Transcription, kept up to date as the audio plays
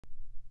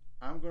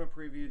I'm going to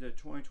preview the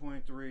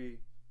 2023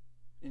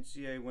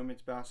 NCAA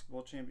Women's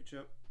Basketball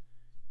Championship.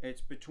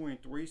 It's between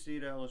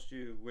 3-seed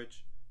LSU,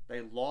 which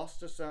they lost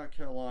to South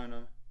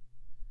Carolina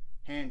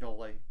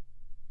handily.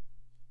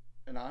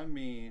 And I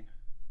mean,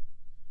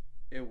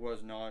 it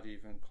was not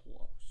even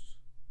close.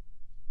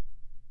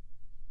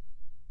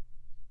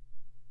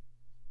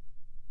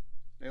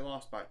 They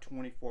lost by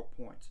 24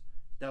 points,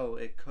 though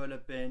it could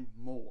have been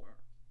more.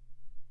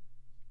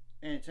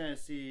 And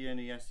Tennessee in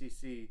the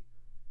SEC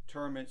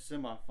tournament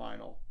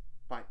semifinal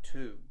by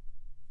 2.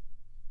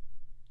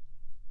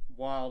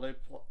 While they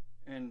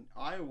and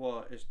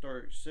Iowa is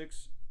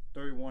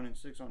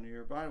 31-6 on the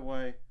year. By the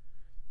way,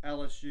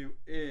 LSU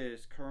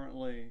is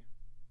currently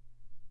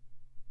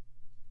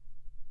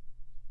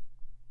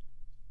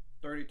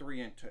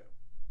 33-2.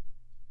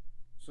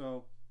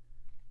 So,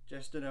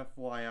 just an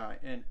FYI.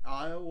 And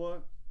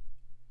Iowa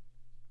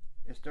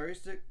is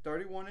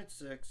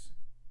 31-6,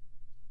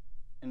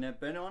 and they've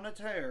been on a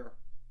tear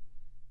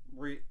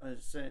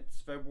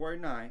since February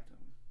 9th,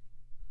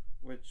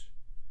 which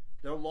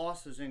their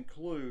losses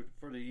include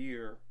for the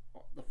year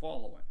the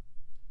following: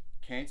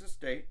 Kansas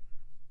State,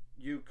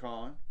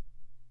 UConn,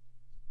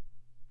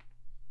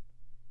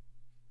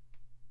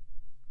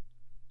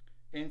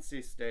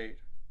 NC State,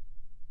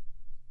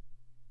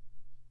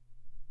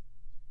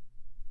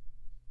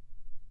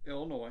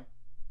 Illinois,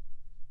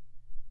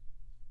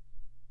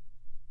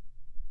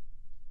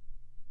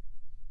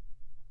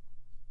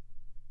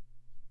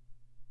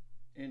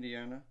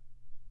 Indiana,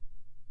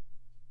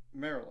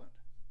 Maryland.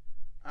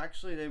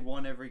 Actually, they've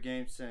won every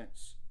game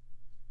since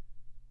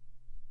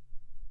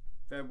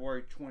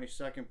February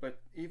 22nd, but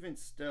even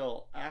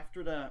still,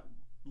 after that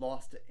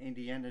loss to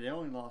Indiana, they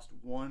only lost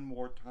one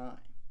more time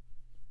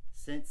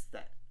since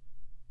then.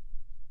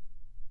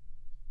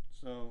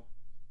 So,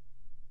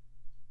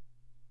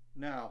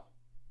 now,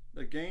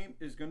 the game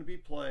is going to be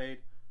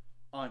played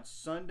on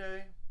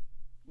Sunday,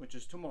 which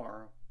is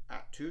tomorrow,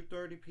 at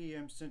 2:30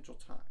 p.m. Central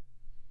Time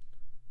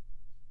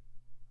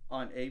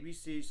on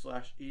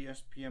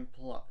ABC/ESPN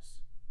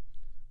Plus.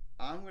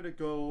 I'm going to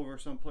go over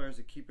some players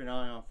to keep an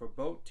eye on for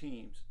both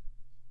teams.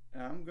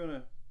 And I'm going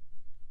to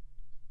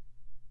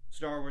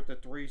start with the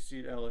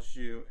 3-seed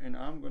LSU, and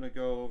I'm going to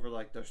go over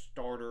like their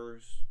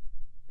starters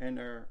and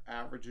their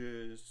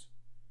averages,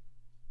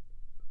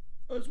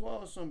 as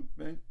well as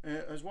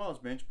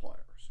bench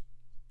players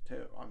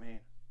too. I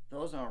mean,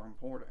 those are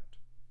important.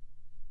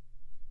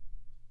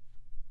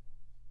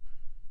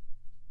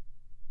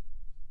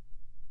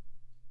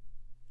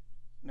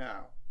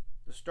 Now,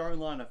 the starting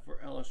lineup for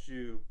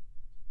LSU,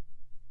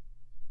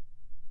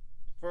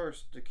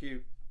 first to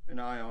keep an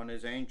eye on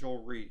is Angel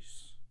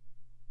Reese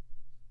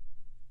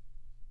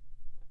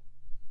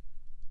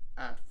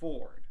at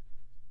forward.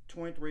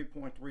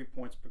 23.3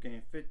 points per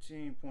game,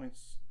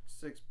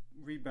 15.6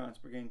 rebounds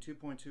per game,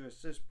 2.2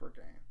 assists per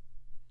game,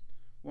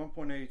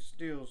 1.8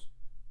 steals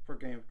per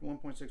game,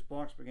 1.6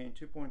 blocks per game,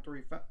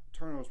 2.3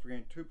 turnovers per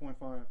game,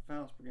 2.5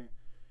 fouls per game,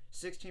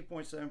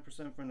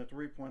 16.7% from the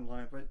three-point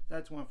line, but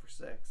that's 1 for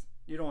 6.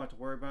 You don't have to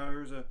worry about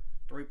her as a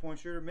three-point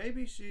shooter.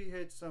 Maybe she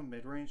hits some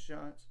mid-range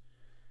shots.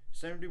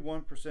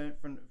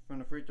 71% from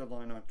the free throw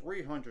line on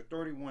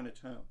 331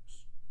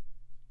 attempts.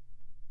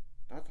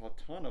 That's a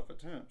ton of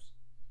attempts.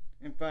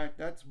 In fact,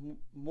 that's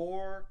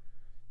more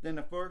than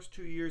the first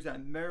 2 years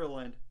at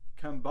Maryland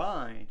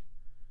combined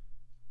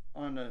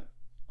on the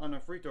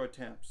free throw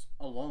attempts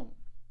alone.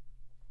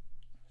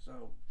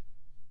 So,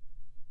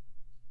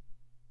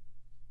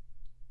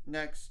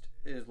 next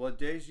is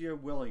LaDazia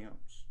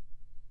Williams.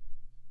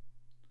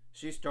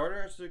 She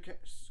started her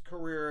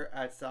career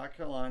at South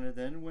Carolina,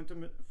 then went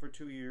for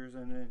 2 years,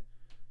 and then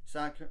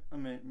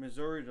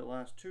Missouri the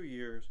last 2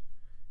 years,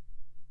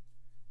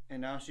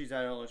 and now she's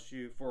at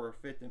LSU for her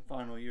 5th and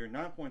final year.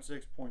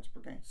 9.6 points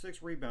per game,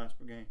 6 rebounds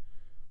per game,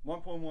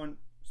 1.1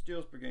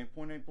 steals per game,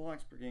 0.8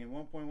 blocks per game,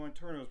 1.1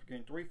 turnovers per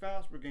game, 3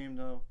 fouls per game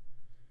though.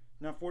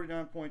 Now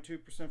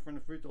 49.2% from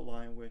the free throw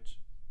line, which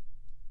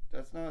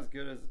that's not as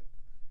good as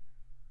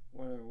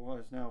what it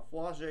was. Now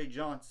Flau'jae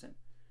Johnson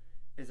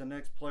is the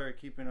next player to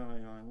keep an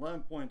eye on.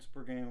 11 points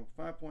per game,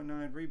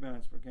 5.9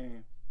 rebounds per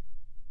game,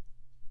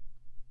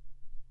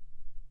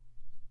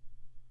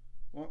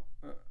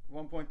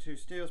 1.2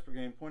 steals per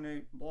game,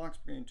 0.8 blocks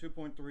per game,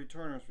 2.3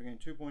 turnovers per game,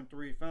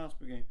 2.3 fouls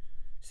per game,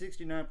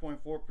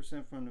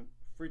 69.4% from the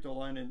free throw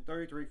line, and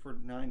 33 for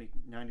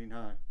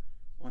 99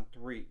 on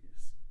threes.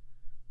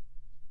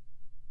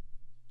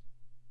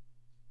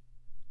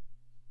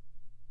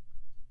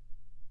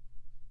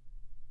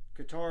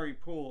 Katari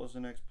Poole is the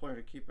next player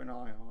to keep an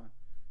eye on.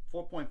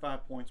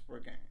 4.5 points per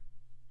game,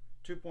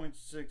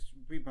 2.6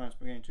 rebounds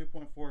per game,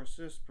 2.4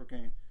 assists per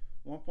game,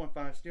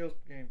 1.5 steals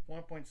per game,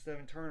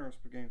 1.7 turnovers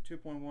per game,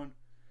 2.1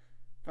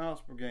 fouls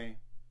per game,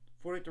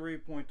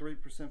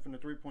 43.3% from the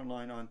three-point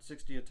line on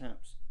 60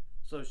 attempts.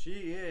 So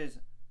she is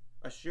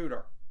a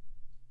shooter.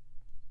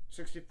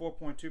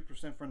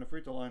 64.2% from the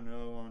free throw line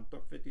though on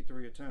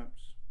 53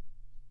 attempts.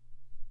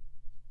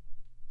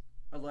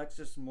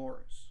 Alexis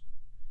Morris.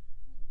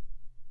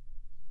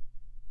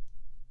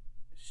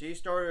 She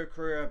started her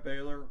career at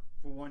Baylor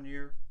for 1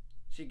 year.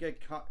 she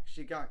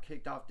got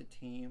kicked off the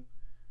team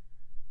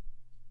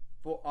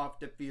for off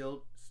the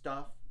field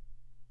stuff,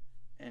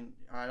 and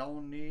I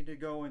don't need to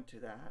go into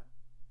that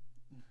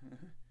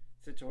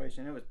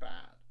situation. It was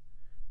bad.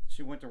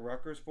 She went to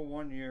Rutgers for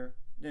 1 year,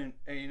 then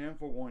A&M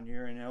for 1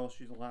 year, and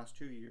LSU the last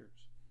 2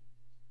 years.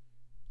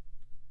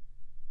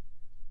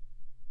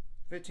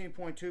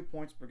 15.2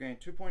 points per game,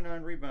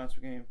 2.9 rebounds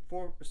per game,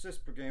 4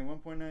 assists per game,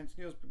 1.9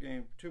 steals per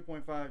game,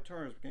 2.5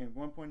 turnovers per game,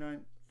 1.9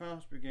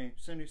 fouls per game,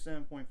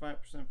 77.5%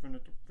 from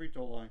the free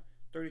throw line,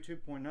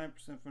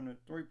 32.9% from the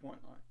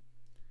 3-point line.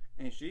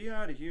 And she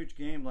had a huge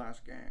game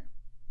last game.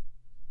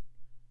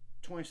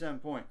 27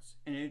 points.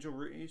 And Angel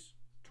Reese,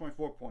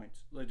 24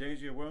 points.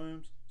 LaDazia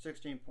Williams,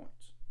 16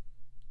 points.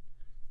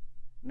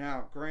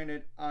 Now,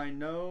 granted, I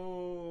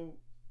know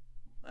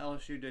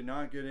LSU did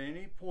not get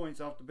any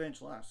points off the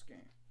bench last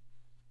game,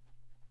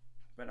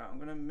 but I'm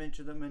going to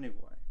mention them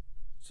anyway.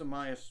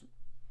 Samaya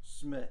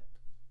Smith,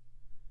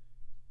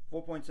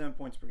 4.7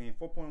 points per game,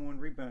 4.1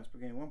 rebounds per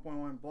game,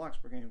 1.1 blocks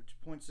per game,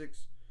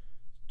 2.6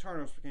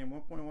 turnovers per game,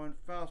 1.1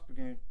 fouls per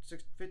game,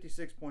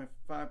 56.5%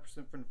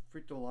 from the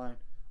free throw line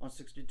on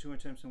 62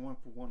 attempts and 1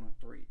 for 1 on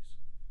threes.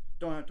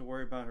 Don't have to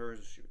worry about her as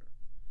a shooter.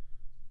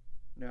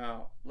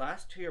 Now,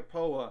 last tier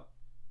Poa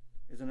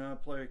is another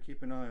player to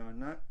keep an eye on.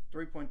 Not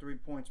 3.3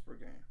 points per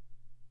game,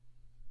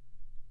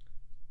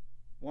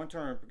 1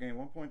 turnover per game,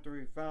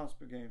 1.3 fouls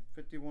per game,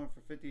 51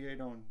 for 58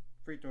 on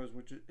free throws,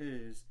 which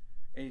is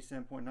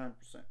 87.9%.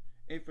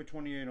 8 for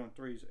 28 on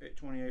threes,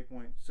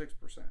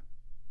 28.6%.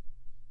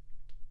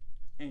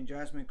 And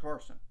Jasmine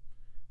Carson,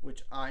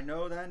 which I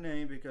know that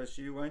name because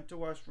she went to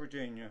West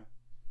Virginia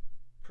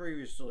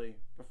previously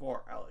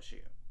before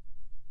LSU.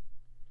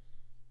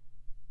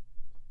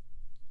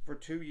 For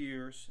 2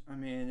 years,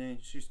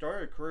 and she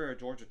started a career at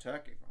Georgia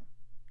Tech even.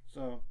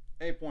 So,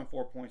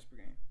 8.4 points per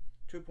game,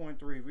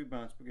 2.3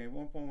 rebounds per game,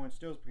 1.1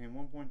 steals per game,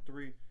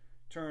 1.3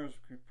 turnovers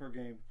per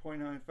game,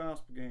 0.9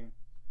 fouls per game,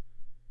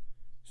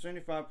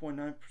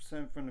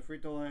 75.9% from the free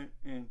throw line,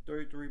 and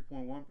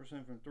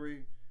 33.1% from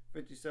 3,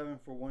 57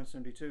 for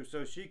 172.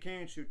 So she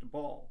can shoot the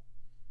ball.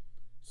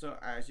 So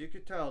as you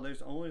can tell,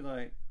 there's only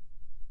like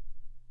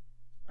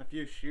a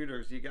few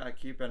shooters you gotta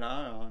keep an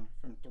eye on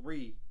from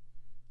 3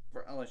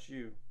 for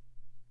LSU.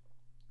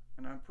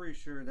 And I'm pretty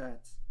sure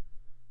that's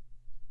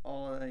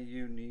all that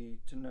you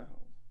need to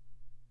know.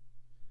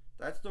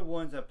 That's the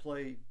ones that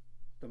played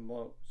the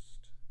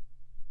most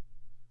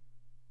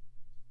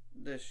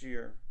this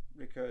year,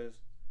 because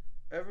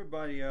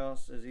everybody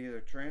else is either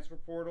transfer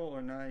portal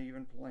or not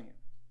even playing.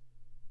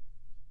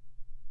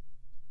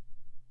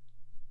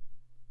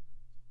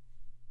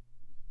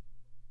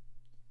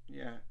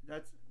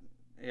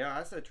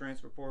 I said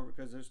transfer portal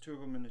because there's 2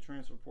 of them in the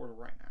transfer portal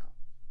right now.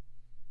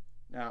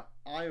 Now,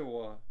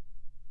 Iowa,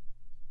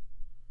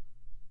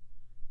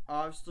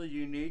 obviously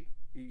you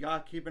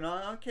gotta keep an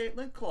eye on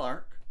Caitlin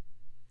Clark.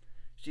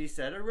 She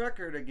set a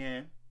record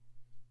again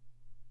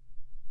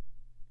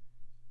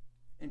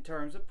in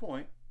terms of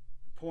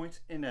points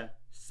in a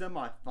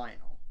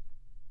semifinal.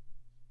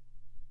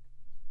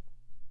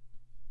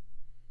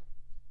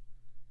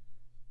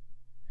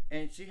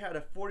 And she had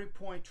a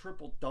 40-point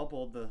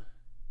triple-double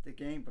the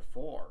game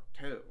before,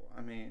 too.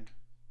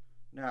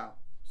 Now,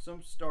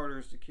 some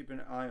starters to keep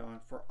an eye on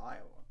for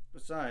Iowa,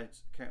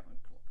 besides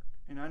Caitlin Clark.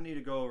 And I need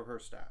to go over her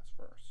stats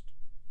first,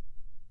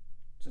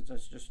 since I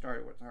just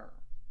started with her.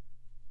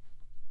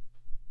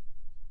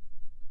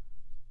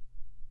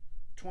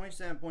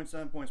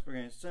 27.7 points per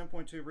game,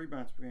 7.2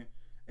 rebounds per game,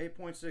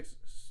 8.6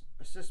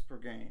 assists per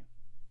game,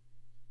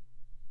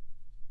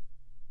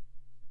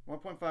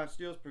 1.5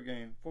 steals per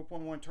game,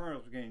 4.1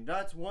 turnovers per game.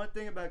 That's one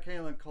thing about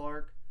Caitlin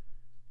Clark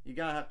you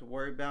gotta have to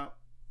worry about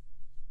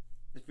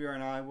if you're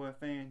an Iowa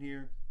fan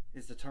here,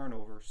 is the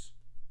turnovers.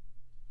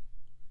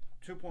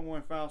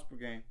 2.1 fouls per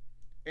game,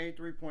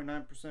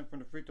 83.9% from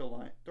the free throw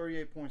line,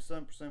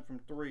 38.7% from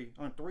 3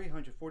 on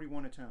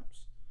 341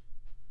 attempts.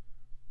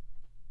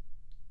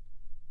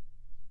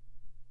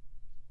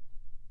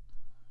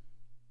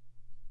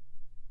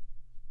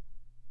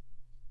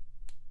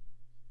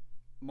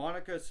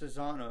 Monica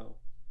Cesano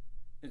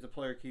is a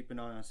player to keep an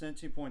eye on.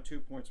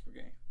 17.2 points per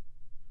game,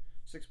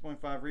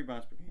 6.5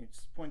 rebounds per game,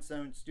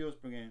 6.7 steals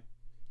per game,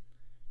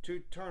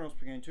 2 turnovers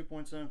per game,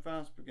 2.7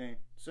 fouls per game,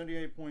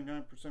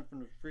 78.9% from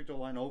the free throw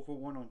line, 0 for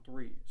 1 on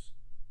threes.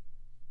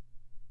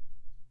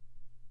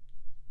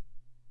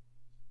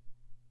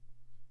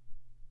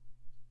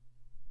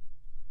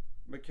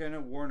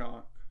 McKenna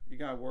Warnock, you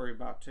gotta worry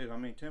about too.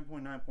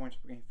 10.9 points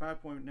per game,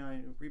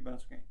 5.9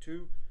 rebounds per game,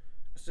 2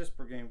 assists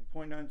per game,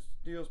 0.9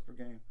 steals per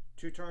game,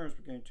 2 turnovers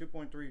per game,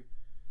 2.3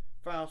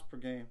 fouls per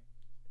game,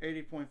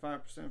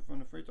 80.5% from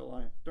the free throw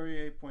line,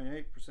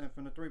 38.8%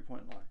 from the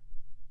 3-point line.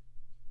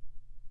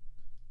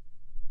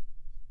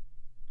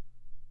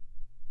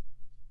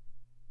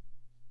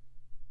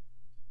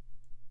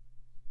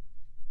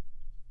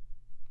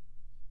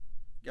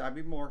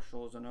 Gabby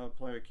Marshall is another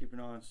player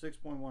keeping on,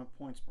 6.1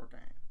 points per game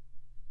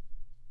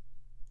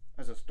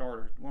as a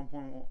starter,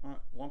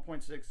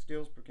 1.6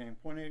 steals per game,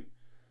 0.8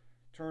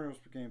 turnovers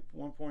per game,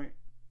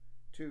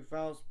 1.2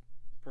 fouls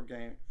per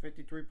game,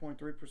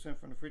 53.3%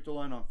 from the free throw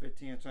line on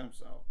 15 attempts,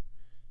 though.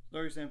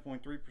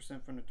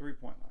 37.3% from the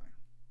three-point line.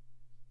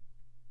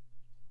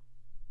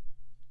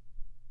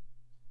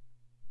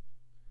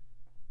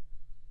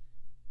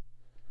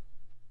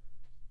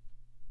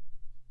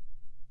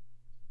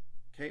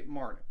 Kate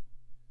Martin,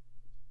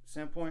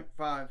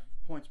 7.5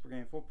 points per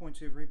game,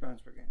 4.2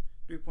 rebounds per game,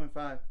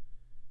 3.5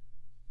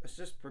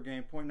 assists per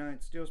game,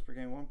 0.9 steals per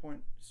game,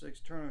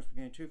 1.6 turnovers per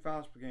game, 2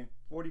 fouls per game,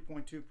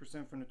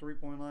 40.2% from the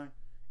three-point line,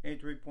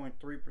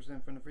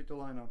 83.3% from the free throw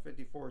line on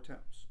 54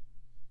 attempts.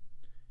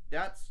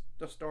 That's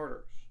the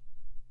starters.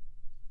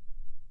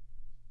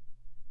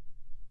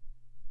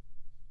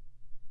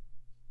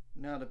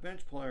 Now the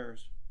bench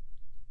players.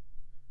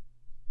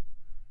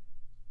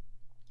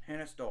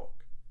 Hannah Stolk,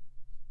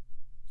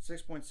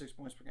 6.6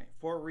 points per game,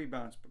 4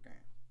 rebounds per game,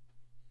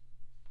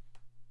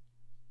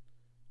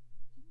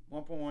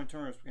 1.1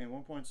 turnovers per game,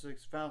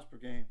 1.6 fouls per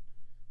game,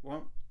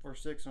 1 for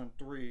 6 on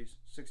threes,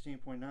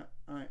 16.7%,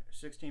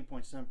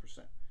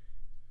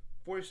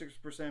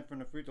 46% from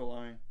the free throw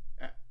line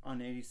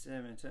on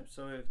 87 attempts.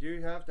 So if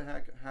you have to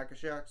hack a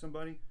shot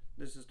somebody,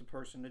 this is the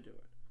person to do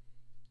it.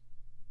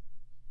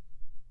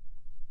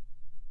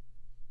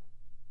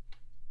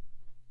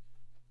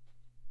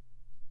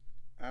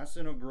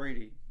 Addison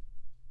O'Grady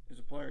is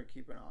a player to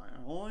keep an eye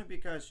on, only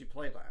because she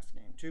played last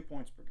game, 2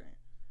 points per game.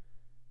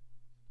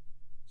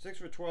 6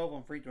 for 12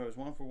 on free throws,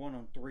 1 for 1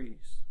 on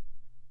threes.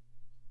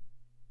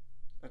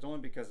 That's only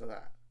because of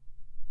that.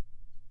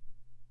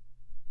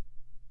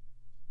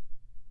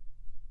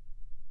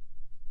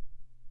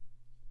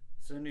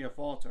 Cynthia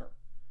Falter,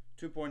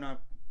 2.9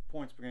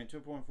 points per game,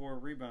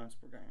 2.4 rebounds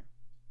per game.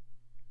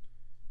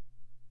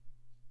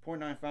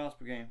 0.9 fouls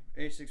per game,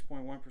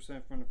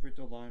 86.1% from the free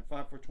throw line,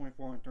 5 for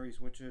 24 on threes,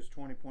 which is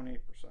 20.8%.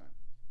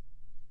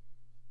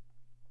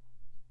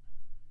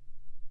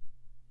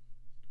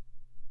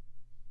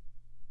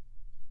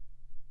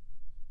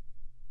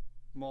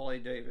 Molly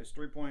Davis,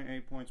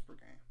 3.8 points per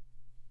game.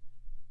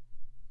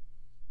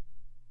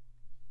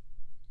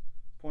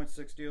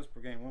 0.6 steals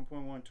per game,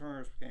 1.1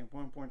 turnovers per game,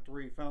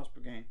 1.3 fouls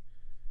per game,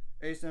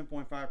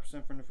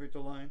 87.5% from the free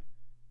throw line,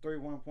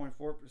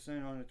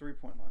 31.4% on the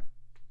three-point line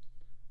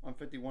on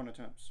 51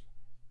 attempts.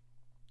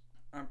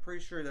 I'm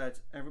pretty sure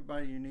that's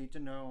everybody you need to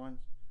know on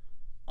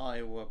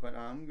Iowa, but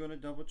I'm going to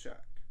double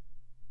check.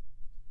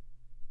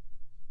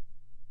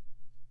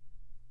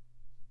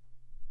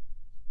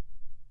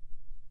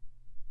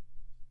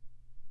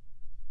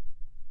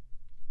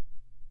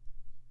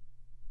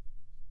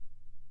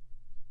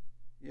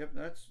 Yep,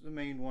 that's the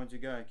main ones you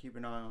got to keep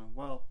an eye on.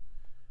 Well,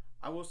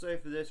 I will say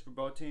for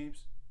both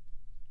teams,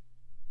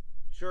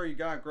 sure, you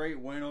got a great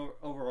win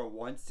over a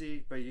 1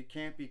 seed, but you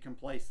can't be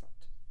complacent.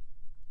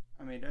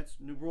 I mean, that's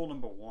rule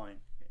number 1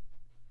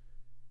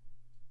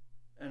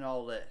 in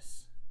all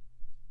this.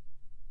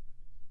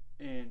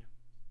 And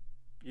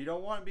you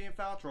don't want to be in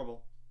foul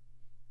trouble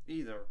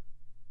either.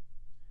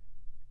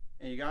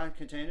 And you got to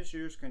contain the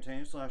shooters,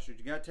 contain the slashers.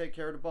 You got to take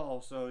care of the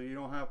ball so you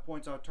don't have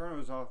points out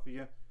turnovers off of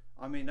you.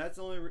 I mean, that's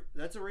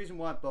the reason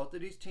why both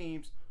of these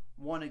teams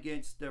won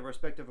against their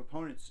respective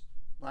opponents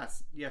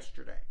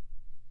yesterday.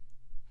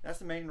 That's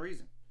the main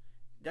reason.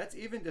 That's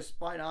even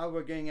despite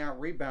Iowa getting out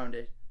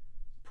rebounded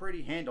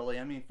pretty handily.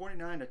 I mean,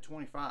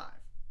 49-25. I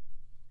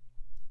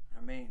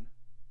mean,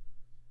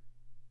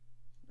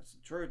 that's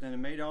the truth. And it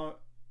made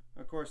all.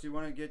 Of course, you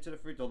want to get to the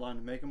free throw line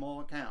to make them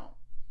all count.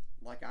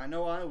 Like I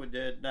know Iowa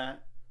did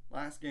that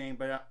last game,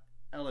 but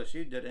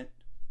LSU didn't.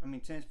 I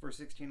mean, 10 for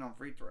 16 on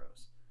free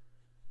throws.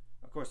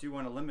 Of course, you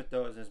want to limit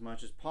those as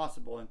much as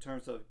possible in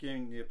terms of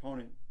giving the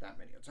opponent that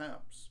many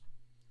attempts.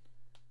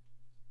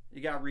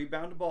 You got to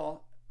rebound the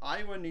ball.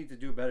 Iowa needs to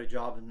do a better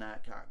job in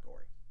that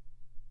category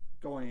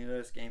going into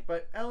this game.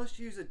 But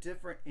LSU is a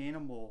different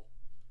animal.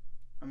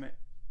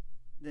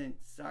 Than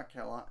South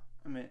Carolina.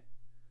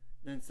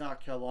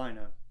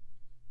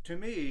 To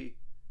me,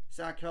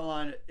 South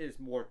Carolina is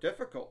more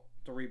difficult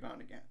to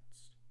rebound against.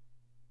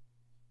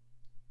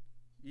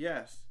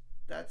 Yes,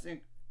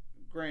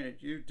 granted.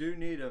 You do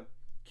need to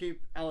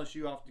keep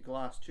LSU off the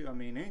glass too. I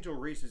mean, Angel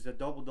Reese is a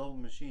double-double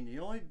machine. The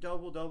only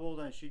double-double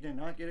that she did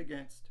not get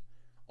against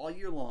all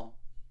year long,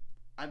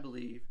 I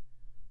believe,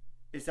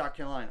 is South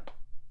Carolina.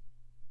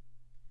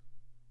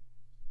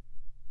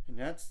 And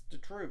that's the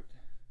truth.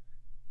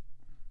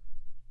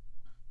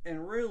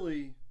 And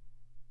really,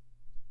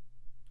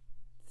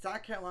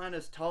 South Carolina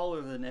is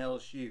taller than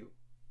LSU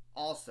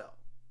also.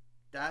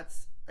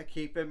 That's a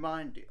keep in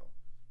mind deal.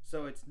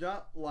 So it's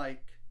not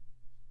like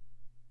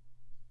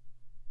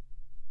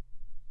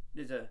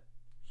there's a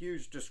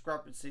huge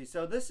discrepancy.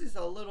 So this is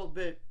a little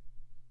bit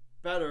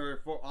better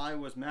for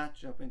Iowa's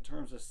matchup in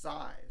terms of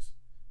size.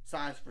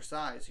 Size for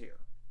size here,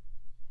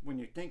 when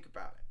you think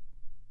about it.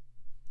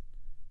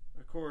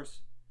 Of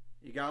course,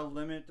 you got to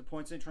limit the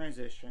points in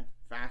transition,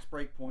 fast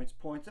break points,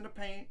 points in the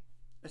paint,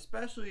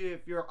 especially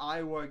if you're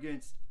Iowa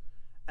against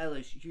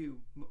LSU.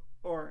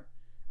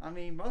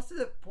 Most of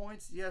the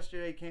points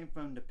yesterday came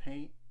from the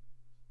paint,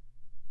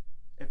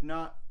 if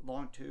not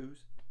long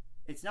twos.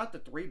 It's not the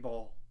 3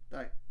 ball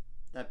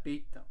that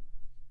beat them.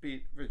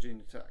 beat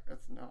Virginia Tech.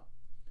 That's not.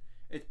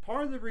 It's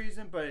part of the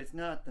reason, but it's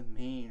not the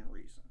main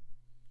reason.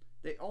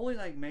 They only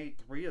made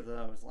 3 of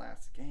those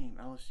last game.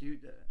 LSU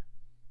did.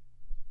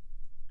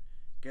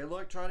 Good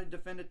luck trying to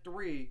defend a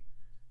 3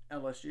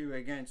 LSU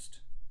against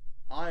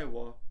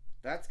Iowa.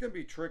 That's going to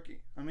be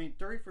tricky. I mean,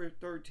 3 for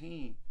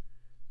 13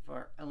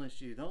 for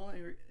LSU.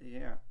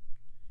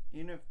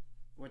 Even if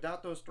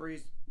without those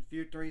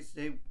few threes,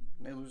 they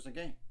lose the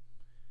game.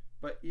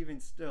 But even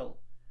still,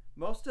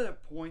 most of the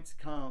points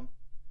come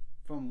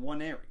from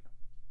one area.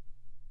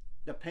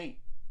 The paint.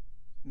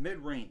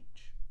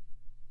 Mid-range.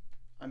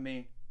 I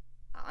mean,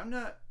 I'm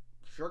not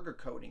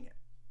sugarcoating it.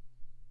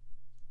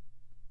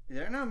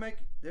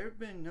 They've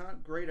been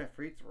not great at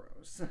free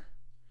throws.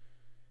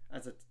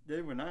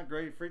 They were not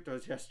great at free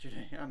throws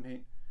yesterday. I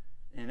mean,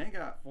 and they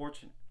got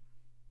fortunate.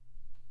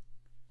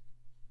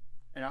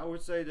 And I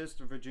would say this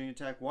to Virginia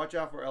Tech: watch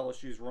out for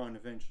LSU's run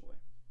eventually.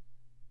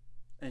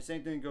 And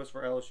same thing goes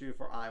for LSU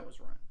for Iowa's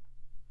run,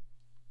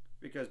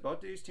 because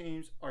both these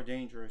teams are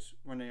dangerous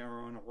when they are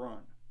on a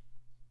run.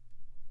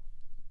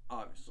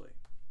 Obviously,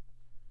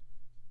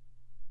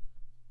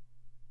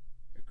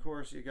 of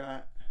course, you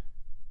got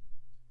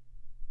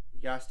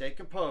to stay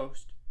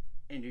composed,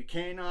 and you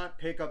cannot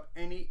pick up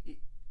any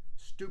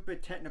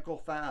stupid technical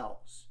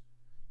fouls.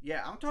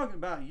 Yeah, I'm talking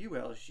about you,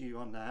 LSU,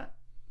 on that.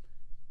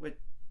 With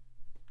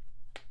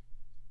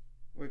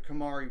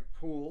Kamari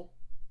Poole,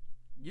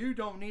 you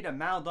don't need to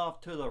mouth off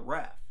to the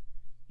ref.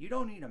 You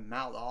don't need to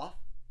mouth off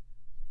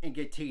and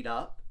get teed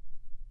up.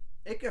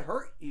 It could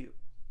hurt you.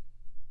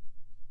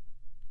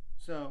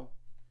 So,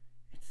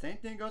 same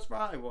thing goes for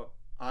Iowa.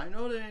 I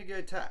know they didn't get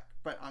attacked,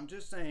 but I'm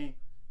just saying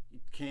you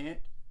can't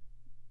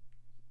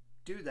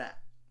do that.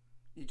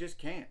 You just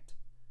can't.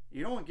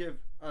 You don't want to give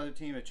other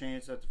team a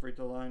chance at the free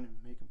throw line and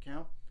make them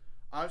count.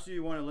 Obviously,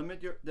 you want to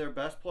limit their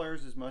best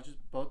players as much as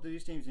both of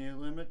these teams need to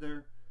limit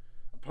their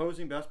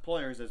opposing best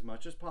players as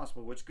much as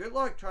possible. Which, good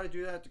luck try to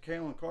do that to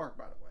Kalen Clark,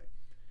 by the way.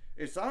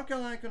 If South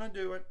Carolina going to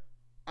do it,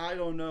 I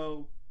don't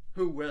know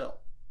who will.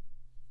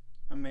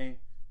 I mean,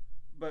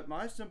 but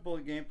my simple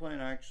game plan,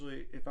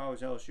 actually, if I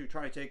was LSU,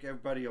 try to take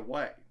everybody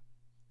away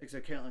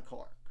except Caitlin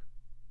Clark.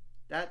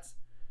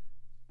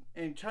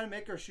 And try to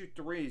make her shoot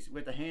threes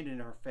with a hand in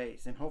her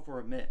face and hope for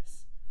a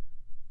miss.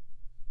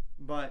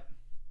 But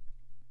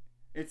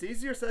it's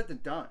easier said than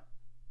done.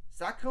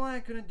 South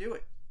Carolina couldn't do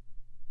it.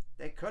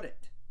 They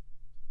couldn't.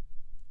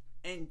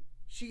 And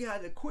she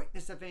had a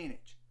quickness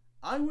advantage.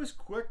 I was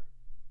quick,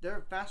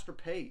 they're faster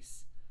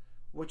pace,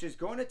 which is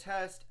going to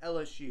test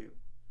LSU.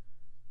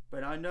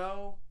 But I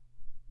know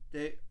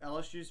that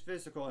LSU's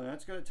physical, and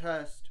that's going to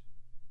test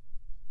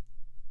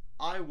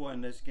Iowa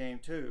in this game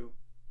too.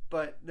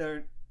 But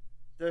they're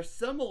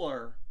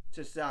similar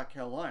to South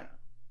Carolina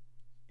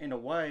in a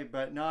way,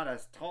 but not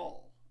as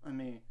tall. I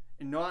mean,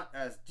 and not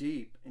as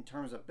deep in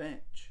terms of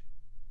bench.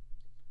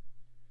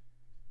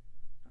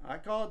 I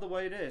call it the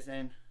way it is,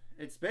 and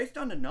it's based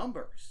on the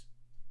numbers.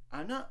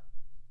 Not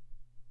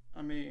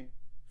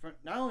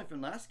only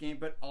from last game,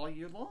 but all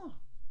year long.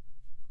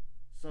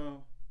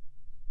 So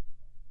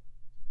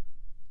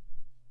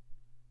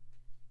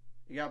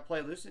you gotta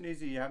play loose and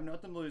easy. You have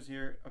nothing to lose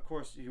here. Of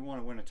course, you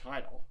want to win a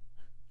title,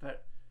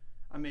 but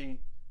I mean,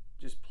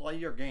 just play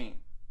your game.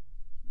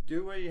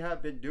 Do what you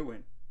have been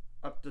doing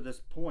up to this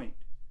point.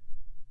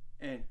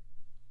 And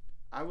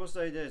I will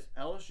say this: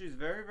 LSU is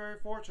very, very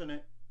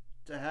fortunate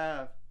to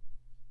have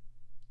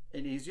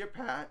an easier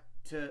path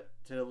to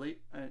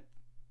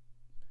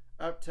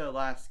up to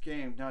last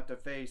game, not to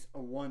face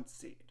a 1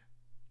 seed,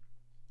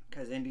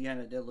 because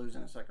Indiana did lose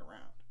in the second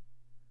round.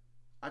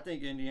 I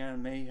think Indiana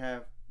may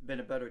have been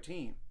a better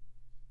team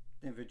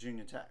than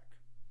Virginia Tech.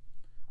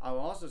 I will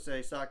also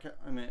say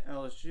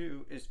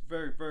LSU is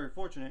very, very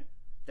fortunate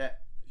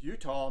that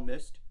Utah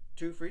missed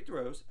 2 free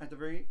throws at the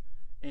very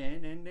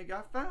end and they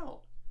got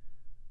fouled.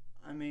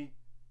 I mean,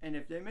 and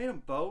if they made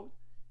them both,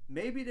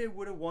 maybe they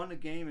would have won the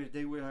game if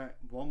they would have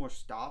one more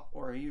stop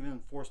or even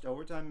forced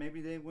overtime.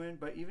 Maybe they win.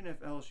 But even if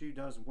LSU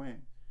does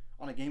win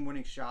on a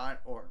game-winning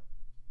shot or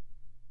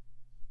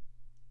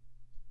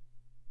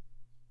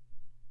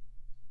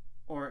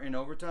in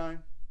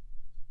overtime,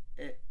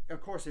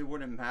 of course it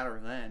wouldn't matter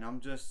then.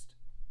 I'm just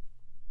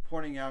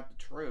pointing out the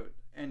truth.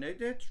 And they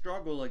did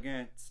struggle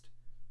against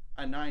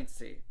a 9th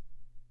seed.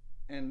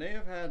 And they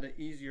have had the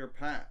easier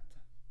path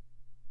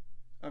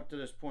up to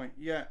this point.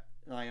 Yeah,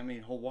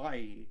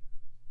 Hawaii,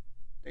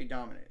 they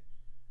dominated.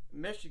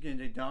 Michigan,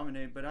 they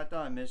dominated, but I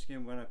thought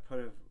Michigan would have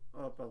put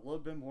up a little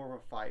bit more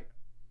of a fight.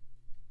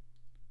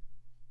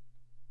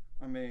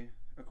 I mean,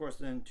 of course,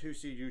 then 2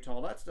 seed Utah.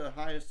 That's the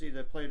highest seed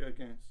they played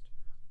against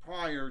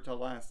prior to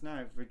last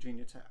night,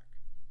 Virginia Tech.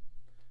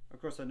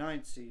 Of course, the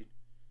 9th seed.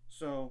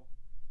 So,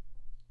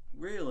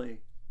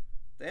 really,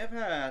 they've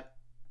had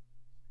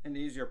an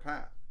easier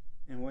path.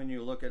 And when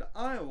you look at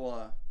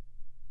Iowa,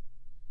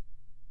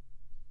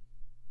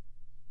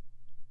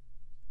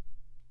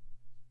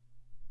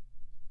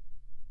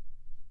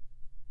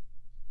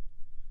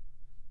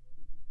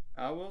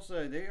 I will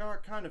say they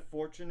are kind of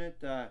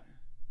fortunate that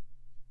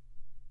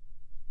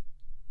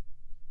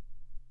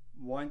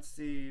 1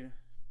 seed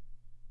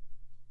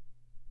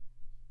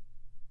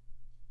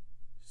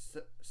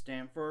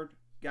Stanford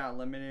got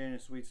eliminated in the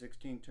Sweet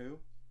 16 too.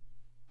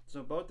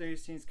 So both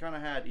these teams kind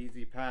of had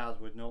easy paths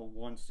with no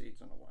 1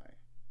 seeds in a way.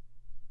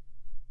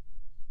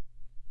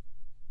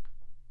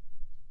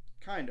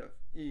 Kind of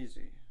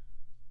easy.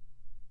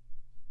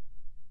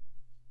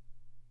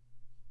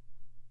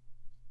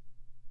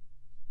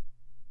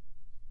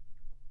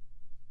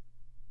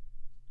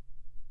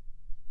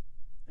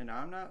 And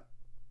I'm not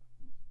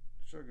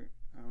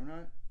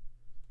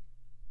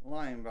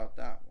lying about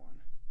that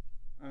one.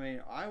 I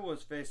mean,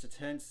 Iowa's faced a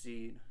 10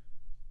 seed,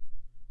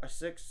 a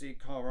 6 seed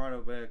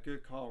Colorado, but a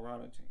good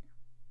Colorado team,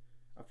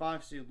 a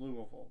 5 seed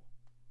Louisville.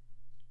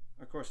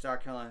 Of course,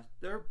 South Carolina.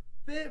 They're a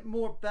bit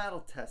more battle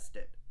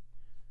tested.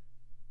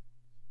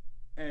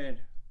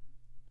 And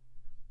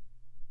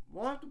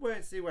we'll have to wait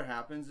and see what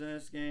happens in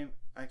this game.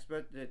 I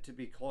expect it to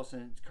be close,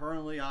 and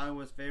currently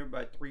Iowa's favored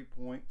by 3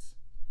 points.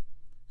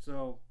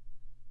 So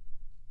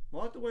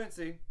we'll have to wait and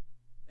see.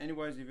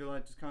 Anyways, if you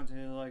like this content,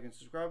 hit the like and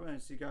subscribe button.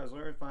 See you guys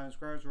later. 5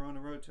 subscribers, we're on the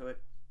road to it.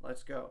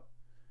 Let's go.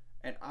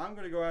 And I'm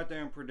going to go out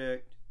there and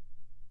predict,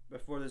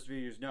 before this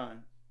video is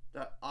done,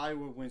 that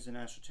Iowa wins the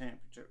national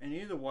championship. And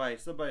either way,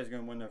 somebody's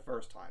going to win their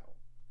first title.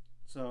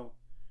 So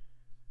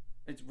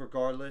it's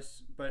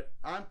regardless. But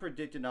I'm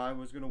predicting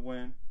Iowa's going to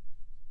win.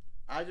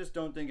 I just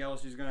don't think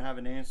LSU is going to have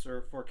an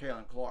answer for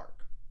Caitlin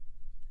Clark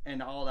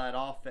and all that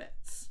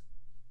offense.